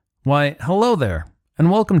Why, hello there,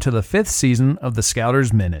 and welcome to the 5th season of the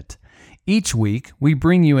Scouters Minute. Each week, we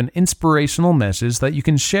bring you an inspirational message that you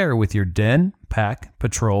can share with your den, pack,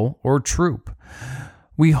 patrol, or troop.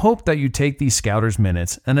 We hope that you take these Scouters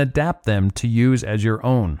Minutes and adapt them to use as your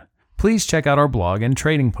own. Please check out our blog and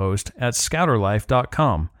trading post at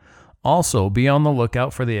scouterlife.com. Also, be on the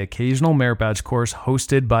lookout for the occasional merit badge course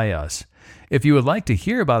hosted by us. If you would like to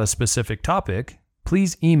hear about a specific topic,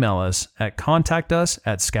 please email us at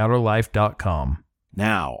contactus@scouterlife.com.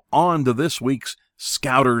 Now, on to this week's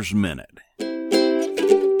Scouters Minute.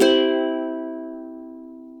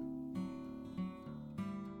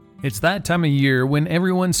 It's that time of year when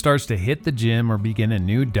everyone starts to hit the gym or begin a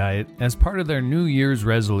new diet as part of their New Year's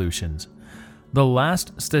resolutions. The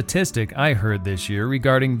last statistic I heard this year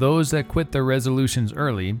regarding those that quit their resolutions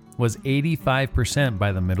early was 85%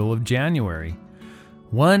 by the middle of January.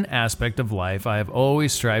 One aspect of life I have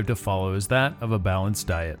always strived to follow is that of a balanced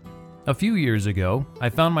diet. A few years ago, I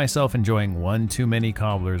found myself enjoying one too many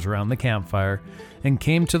cobblers around the campfire and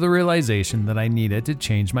came to the realization that I needed to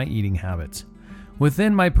change my eating habits.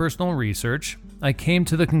 Within my personal research, I came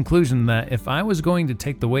to the conclusion that if I was going to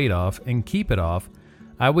take the weight off and keep it off,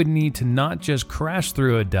 I would need to not just crash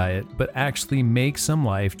through a diet, but actually make some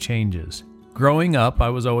life changes. Growing up, I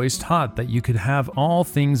was always taught that you could have all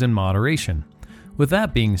things in moderation. With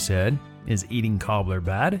that being said, is eating cobbler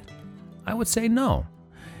bad? I would say no.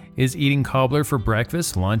 Is eating cobbler for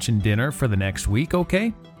breakfast, lunch, and dinner for the next week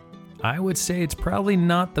okay? I would say it's probably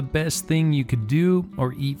not the best thing you could do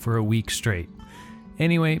or eat for a week straight.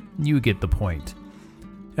 Anyway, you get the point.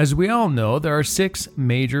 As we all know, there are 6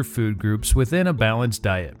 major food groups within a balanced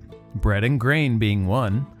diet. Bread and grain being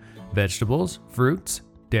one, vegetables, fruits,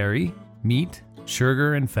 dairy, meat,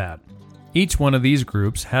 sugar, and fat. Each one of these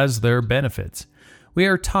groups has their benefits. We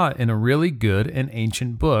are taught in a really good and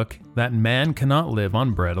ancient book that man cannot live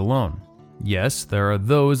on bread alone. Yes, there are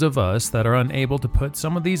those of us that are unable to put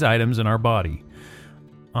some of these items in our body.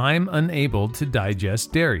 I'm unable to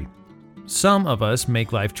digest dairy. Some of us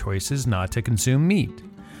make life choices not to consume meat.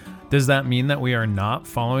 Does that mean that we are not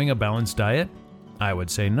following a balanced diet? I would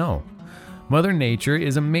say no. Mother Nature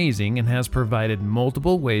is amazing and has provided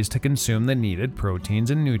multiple ways to consume the needed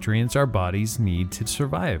proteins and nutrients our bodies need to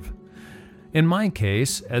survive. In my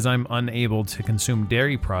case, as I'm unable to consume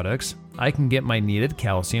dairy products, I can get my needed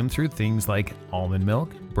calcium through things like almond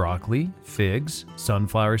milk, broccoli, figs,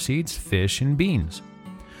 sunflower seeds, fish, and beans.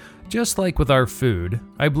 Just like with our food,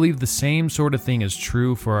 I believe the same sort of thing is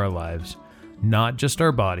true for our lives, not just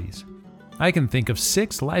our bodies. I can think of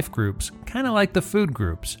 6 life groups, kind of like the food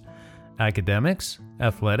groups: academics,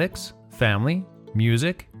 athletics, family,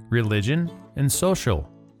 music, religion, and social.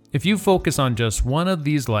 If you focus on just one of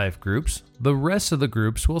these life groups, the rest of the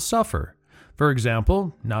groups will suffer. For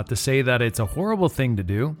example, not to say that it's a horrible thing to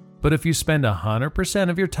do, but if you spend 100%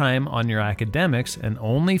 of your time on your academics and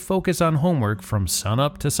only focus on homework from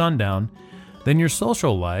sunup to sundown, then your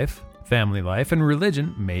social life, family life, and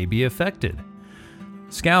religion may be affected.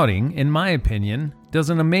 Scouting, in my opinion, does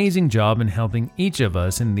an amazing job in helping each of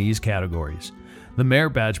us in these categories. The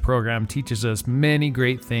Merit Badge program teaches us many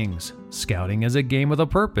great things. Scouting is a game with a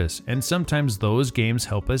purpose, and sometimes those games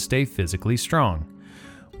help us stay physically strong.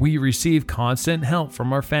 We receive constant help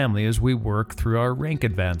from our family as we work through our rank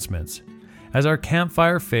advancements. As our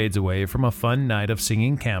campfire fades away from a fun night of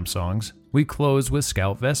singing camp songs, we close with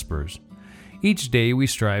Scout Vespers. Each day we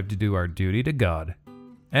strive to do our duty to God.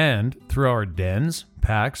 And through our dens,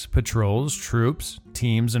 packs, patrols, troops,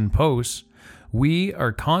 teams, and posts, we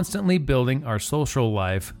are constantly building our social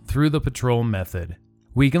life through the patrol method.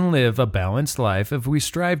 We can live a balanced life if we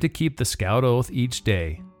strive to keep the Scout Oath each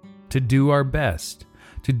day, to do our best,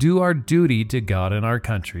 to do our duty to God and our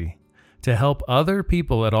country, to help other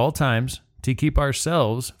people at all times, to keep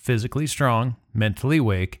ourselves physically strong, mentally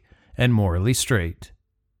awake, and morally straight.